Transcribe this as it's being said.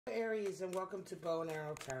Aries, and welcome to Bow and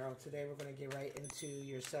Arrow Tarot. Today we're going to get right into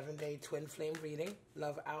your 7-day twin flame reading,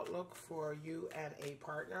 love outlook for you and a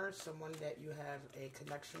partner, someone that you have a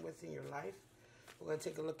connection with in your life. We're going to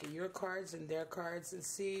take a look at your cards and their cards and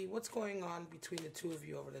see what's going on between the two of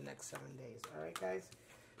you over the next 7 days. All right, guys?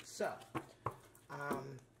 So,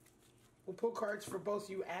 we'll pull cards for both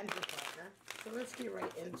you and your partner. So let's get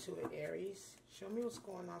right into it, Aries. Show me what's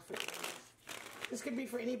going on for Aries. This could be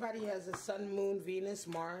for anybody who has a Sun, Moon, Venus,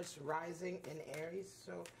 Mars, rising in Aries.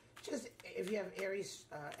 So just if you have Aries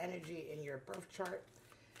energy in your birth chart,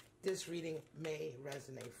 this reading may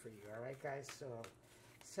resonate for you. All right, guys? So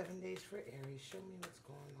 7 days for Aries. Show me what's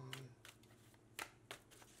going on.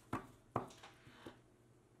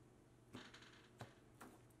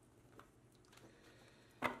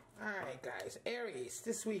 Alright, guys, Aries,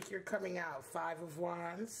 this week you're coming out 5 of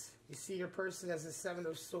Wands. You see your person as a 7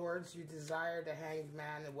 of Swords. You desire the Hanged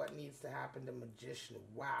Man, and what needs to happen, the Magician.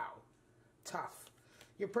 Wow, tough.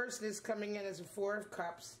 Your person is coming in as a 4 of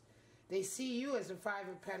Cups. They see you as a 5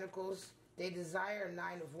 of Pentacles. They desire a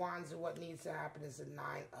 9 of Wands, and what needs to happen is a 9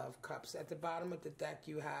 of Cups. At the bottom of the deck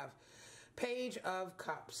you have Page of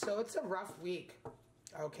Cups. So it's a rough week,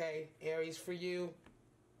 okay, Aries, for you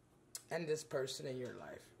and this person in your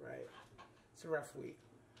life, right? It's a rough week.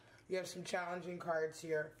 You have some challenging cards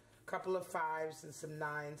here. A couple of 5s and some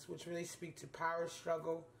 9s, which really speak to power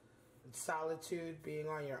struggle and solitude, being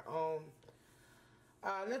on your own.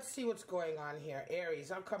 Let's see what's going on here.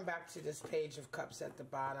 Aries, I'll come back to this Page of Cups at the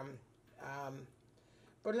bottom.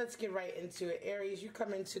 But let's get right into it. Aries, you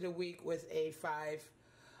come into the week with a 5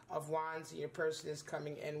 of Wands, and your person is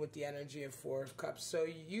coming in with the energy of 4 of Cups. So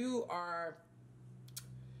you are,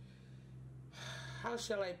 how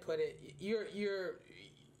shall I put it? You're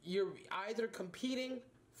either competing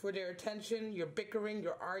for their attention, you're bickering,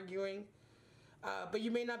 you're arguing, but you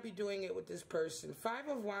may not be doing it with this person. 5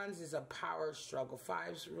 of Wands is a power struggle.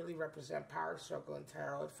 5s really represent power struggle in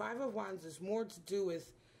tarot. 5 of Wands is more to do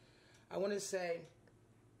with, I want to say,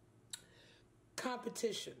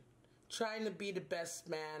 competition. Trying to be the best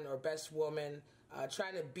man or best woman,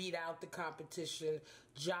 trying to beat out the competition,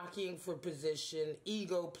 jockeying for position,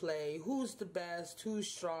 ego play, who's the best, who's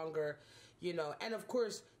stronger, you know. And of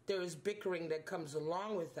course, there is bickering that comes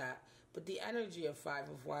along with that. But the energy of 5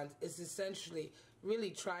 of Wands is essentially really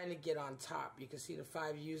trying to get on top. You can see the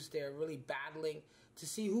 5 used there, really battling to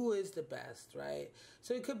see who is the best, right?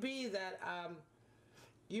 So it could be that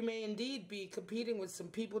you may indeed be competing with some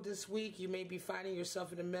people this week. You may be finding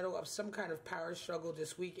yourself in the middle of some kind of power struggle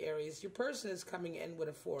this week, Aries. Your person is coming in with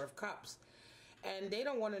a 4 of Cups, and they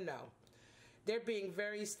don't want to know. They're being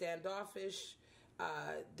very standoffish.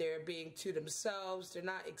 They're being to themselves. They're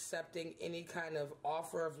not accepting any kind of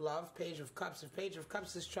offer of love. Page of Cups. If Page of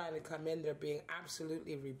Cups is trying to come in, they're being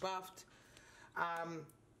absolutely rebuffed.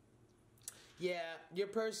 Yeah, your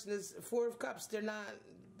person is 4 of Cups. They're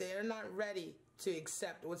not ready to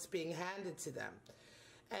accept what's being handed to them.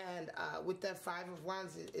 And with that 5 of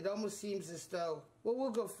Wands, it almost seems as though, well,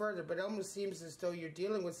 we'll go further, but it almost seems as though you're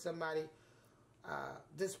dealing with somebody,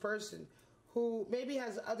 this person, who maybe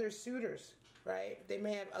has other suitors, right? They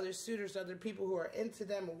may have other suitors, other people who are into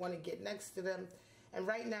them and want to get next to them. And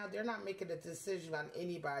right now, they're not making a decision on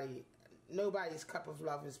anybody. Nobody's cup of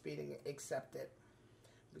love is being accepted.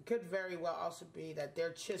 It could very well also be that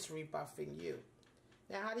they're just rebuffing you.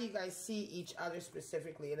 Now, how do you guys see each other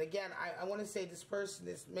specifically? And again, I want to say this person,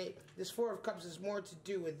 this 4 of Cups is more to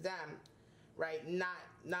do with them, right?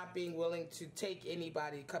 Not being willing to take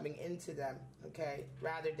anybody coming into them, okay?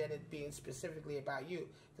 Rather than it being specifically about you.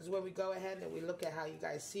 Because when we go ahead and we look at how you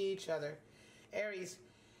guys see each other, Aries,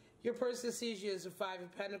 your person sees you as a 5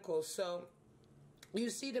 of Pentacles, so you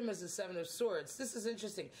see them as a 7 of Swords. This is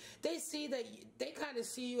interesting. They see that they kind of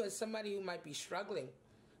see you as somebody who might be struggling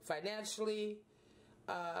financially.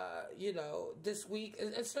 You know, this week,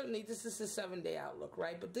 and certainly this is a 7-day outlook,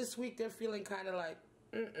 right? But this week they're feeling kind of like,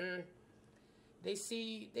 They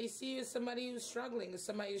see you as somebody who's struggling, as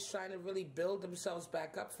somebody who's trying to really build themselves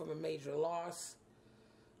back up from a major loss.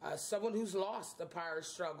 Someone who's lost the power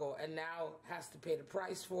struggle and now has to pay the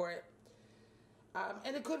price for it.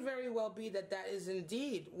 And it could very well be that that is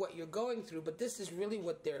indeed what you're going through, but this is really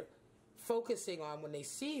what they're focusing on when they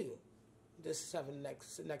see you this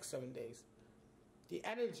next 7 days. The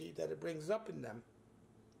energy that it brings up in them.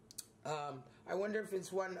 I wonder if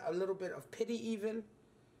it's a little bit of pity even,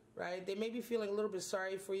 right? They may be feeling a little bit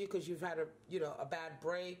sorry for you because you've had a bad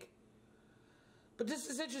break. But this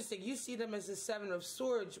is interesting. You see them as a 7 of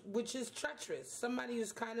Swords, which is treacherous. Somebody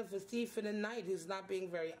who's kind of a thief in the night, who's not being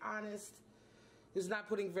very honest, who's not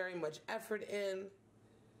putting very much effort in,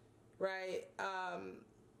 right?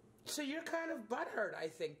 So you're kind of butthurt, I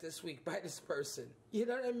think, this week by this person. You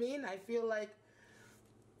know what I mean? I feel like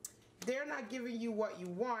they're not giving you what you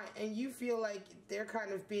want, and you feel like they're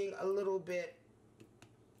kind of being a little bit,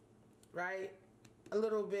 right? A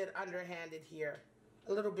little bit underhanded here.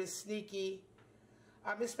 A little bit sneaky.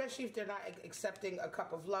 Especially if they're not accepting a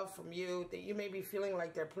cup of love from you. That you may be feeling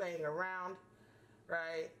like they're playing around,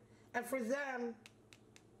 right? And for them,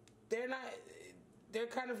 they're not... They're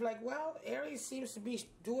kind of like, well, Aries seems to be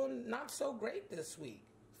doing not so great this week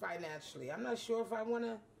financially. I'm not sure if I want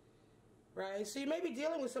to, right? So you may be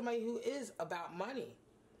dealing with somebody who is about money.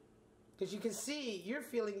 Because you can see you're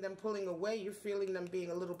feeling them pulling away. You're feeling them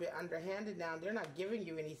being a little bit underhanded now. They're not giving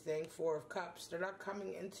you anything. Four of Cups. They're not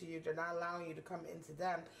coming into you. They're not allowing you to come into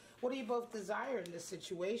them. What do you both desire in this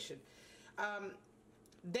situation?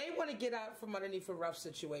 They want to get out from underneath a rough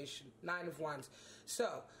situation. Nine of Wands. So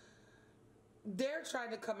they're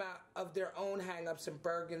trying to come out of their own hang-ups and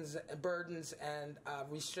burdens and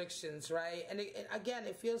restrictions, right? And again,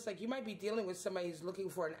 it feels like you might be dealing with somebody who's looking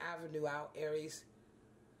for an avenue out, Aries,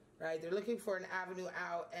 right? They're looking for an avenue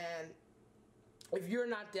out, and if you're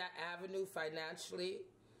not that avenue financially,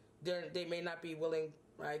 they may not be willing,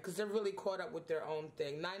 right? Because they're really caught up with their own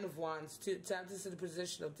thing. Nine of Wands, to have this in a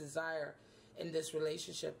position of desire in this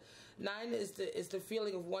relationship. Nine is the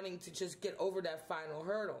feeling of wanting to just get over that final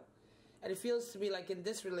hurdle. And it feels to me like in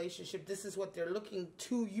this relationship, this is what they're looking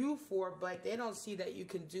to you for, but they don't see that you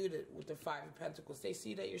can do that with the Five of Pentacles. They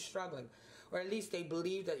see that you're struggling, or at least they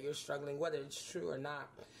believe that you're struggling, whether it's true or not.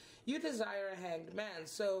 You desire a hanged man,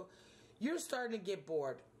 so you're starting to get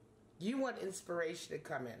bored. You want inspiration to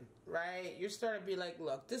come in, right? You're starting to be like,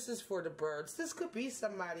 look, this is for the birds. This could be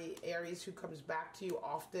somebody, Aries, who comes back to you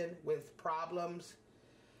often with problems.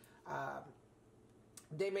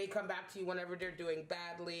 They may come back to you whenever they're doing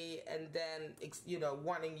badly, and then, you know,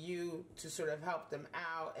 wanting you to sort of help them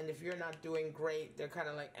out. And if you're not doing great, they're kind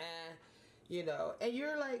of like, you know. And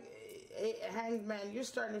you're like, hanged man, you're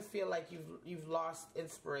starting to feel like you've lost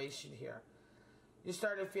inspiration here. You're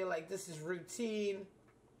starting to feel like this is routine.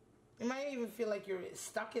 You might even feel like you're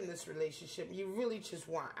stuck in this relationship. You really just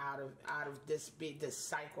want out of this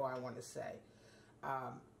cycle, I want to say.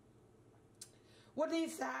 What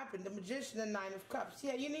needs to happen? The Magician and Nine of Cups.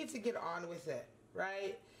 Yeah, you need to get on with it,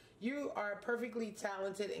 right? You are perfectly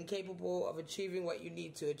talented and capable of achieving what you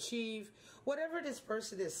need to achieve. Whatever this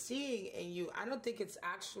person is seeing in you, I don't think it's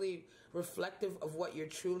actually reflective of what you're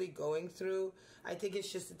truly going through. I think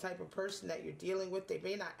it's just the type of person that you're dealing with. They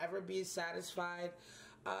may not ever be satisfied.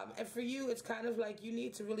 And for you, it's kind of like you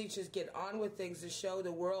need to really just get on with things to show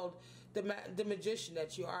the world the magician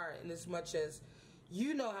that you are, in as much as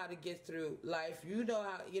you know how to get through life. You know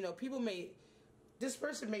how, you know, this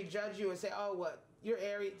person may judge you and say, oh, what,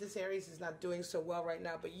 this Aries is not doing so well right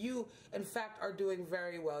now. But you, in fact, are doing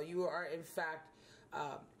very well. You are, in fact,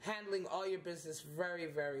 handling all your business very,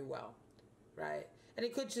 very well, right? And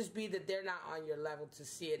it could just be that they're not on your level to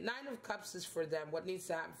see it. Nine of Cups is for them. What needs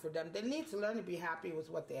to happen for them? They need to learn to be happy with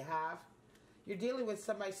what they have. You're dealing with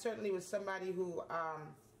somebody, certainly with somebody who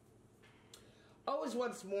always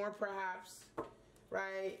wants more, perhaps.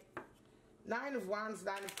 Right? Nine of Wands,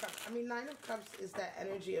 Nine of Cups. I mean, Nine of Cups is that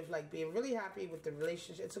energy of like being really happy with the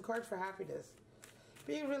relationship. It's a card for happiness.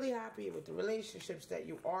 Being really happy with the relationships that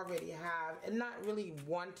you already have and not really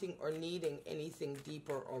wanting or needing anything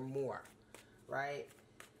deeper or more. Right?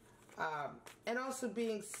 And also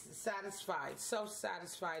being satisfied,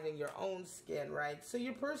 self-satisfied in your own skin, right? So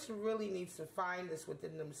your person really needs to find this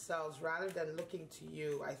within themselves rather than looking to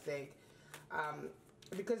you, I think.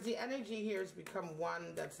 Because the energy here has become one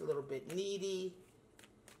that's a little bit needy.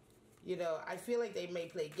 You know, I feel like they may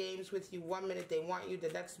play games with you. 1 minute they want you, the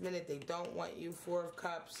next minute they don't want you. Four of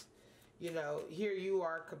Cups. You know, here you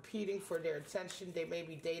are competing for their attention. They may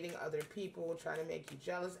be dating other people, trying to make you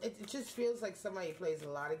jealous. It just feels like somebody plays a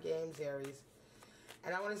lot of games, Aries.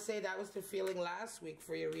 And I want to say that was the feeling last week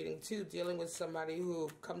for your reading too, dealing with somebody who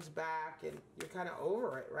comes back and you're kind of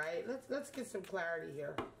over it, right? Let's get some clarity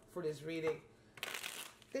here for this reading.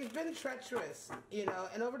 They've been treacherous, you know,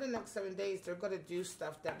 and over the next 7 days, they're going to do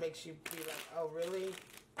stuff that makes you be like, oh, really?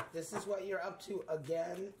 This is what you're up to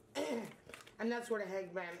again? And that's where the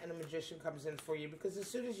Hanged Man and the Magician comes in for you, because as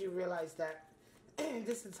soon as you realize that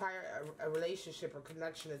this entire relationship or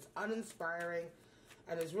connection is uninspiring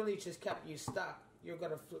and has really just kept you stuck, you're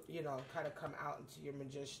going to, you know, kind of come out into your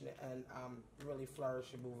Magician and really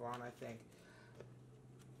flourish and move on, I think.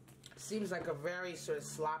 Seems like a very sort of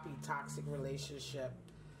sloppy, toxic relationship.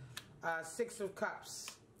 Six of Cups,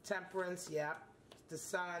 Temperance, yeah. The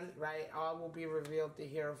Sun, right? All will be revealed, the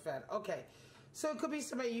Hierophant. Okay, so it could be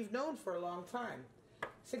somebody you've known for a long time.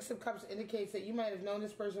 Six of Cups indicates that you might have known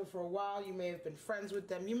this person for a while. You may have been friends with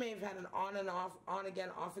them. You may have had an on and off, on again,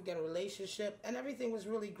 off again relationship. And everything was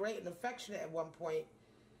really great and affectionate at one point.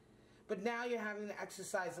 But now you're having to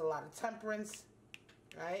exercise a lot of temperance,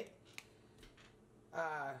 right?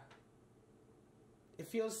 It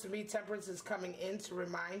feels to me temperance is coming in to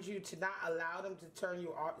remind you to not allow them to turn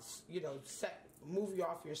you off, you know, move you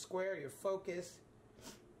off your square, your focus.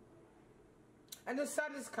 And the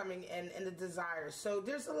sun is coming in the desire. So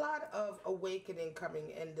there's a lot of awakening coming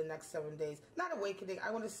in the next 7 days. Not awakening, I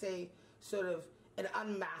want to say sort of an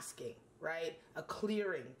unmasking, right? A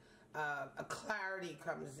clearing, a clarity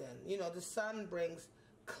comes in. You know, the sun brings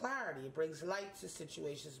clarity, it brings light to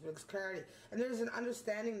situations, brings clarity. And there's an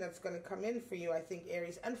understanding that's going to come in for you, I think,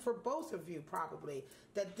 Aries, and for both of you probably,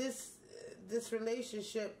 that this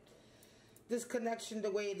relationship, this connection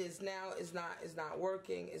the way it is now is not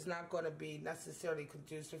working, is not going to be necessarily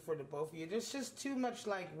conducive for the both of you. There's just too much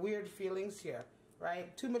like weird feelings here,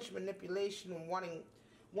 right? Too much manipulation and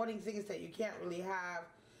wanting things that you can't really have.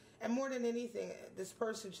 And more than anything, this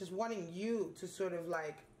person just wanting you to sort of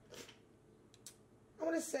like, I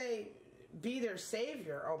want to say, be their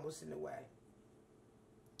savior almost in a way.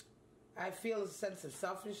 I feel a sense of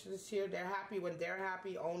selfishness here. They're happy when they're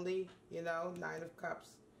happy only, you know, Nine of Cups.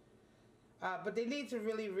 But they need to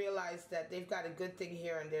really realize that they've got a good thing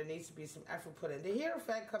here and there needs to be some effort put in. The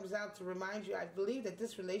Hierophant comes out to remind you, I believe that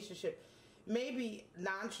this relationship may be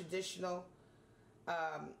non-traditional,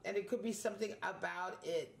 and it could be something about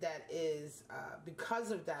it that is, because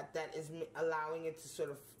of that, that is allowing it to sort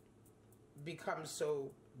of become so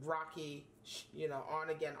rocky, you know, on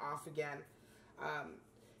again, off again.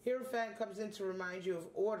 Hierophant comes in to remind you of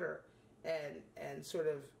order and sort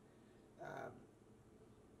of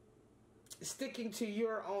sticking to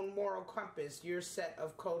your own moral compass, your set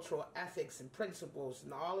of cultural ethics and principles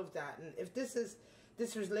and all of that. And if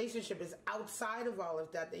this relationship is outside of all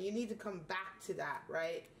of that, then you need to come back to that,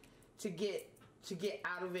 right? To get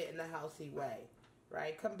out of it in a healthy way,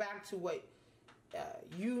 right? Come back to what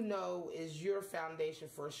you know is your foundation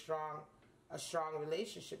for a strong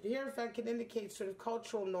relationship. The Hierophant can indicate sort of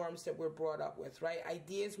cultural norms that we're brought up with, right?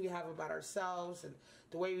 Ideas we have about ourselves and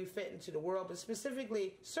the way we fit into the world, but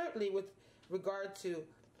specifically, certainly with regard to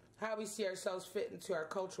how we see ourselves fit into our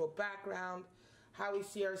cultural background, how we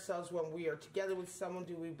see ourselves when we are together with someone.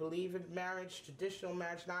 Do we believe in marriage, traditional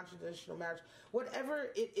marriage, non-traditional marriage? Whatever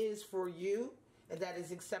it is for you, and that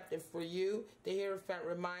is accepted for you, the Hierophant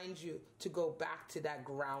reminds you to go back to that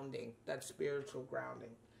grounding, that spiritual grounding.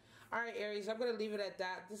 All right, Aries, I'm going to leave it at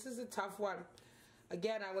that. This is a tough one.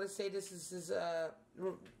 Again, I want to say this is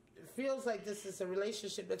it feels like this is a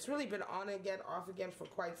relationship that's really been on again, off again for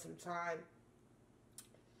quite some time.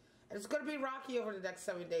 And it's going to be rocky over the next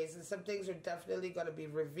 7 days, and some things are definitely going to be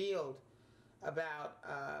revealed about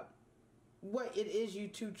what it is you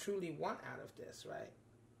two truly want out of this, right?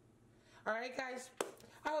 All right, guys,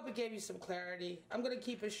 I hope it gave you some clarity. I'm going to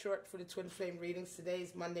keep it short for the Twin Flame readings. Today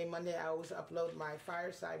is Monday. I always upload my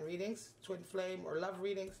fire sign readings, Twin Flame or love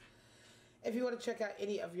readings. If you want to check out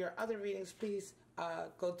any of your other readings, please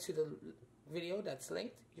go to the video that's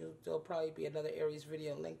linked. There'll probably be another Aries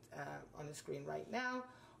video linked on the screen right now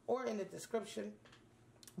or in the description.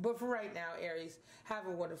 But for right now, Aries, have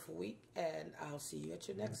a wonderful week, and I'll see you at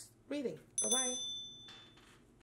your next reading. Bye-bye.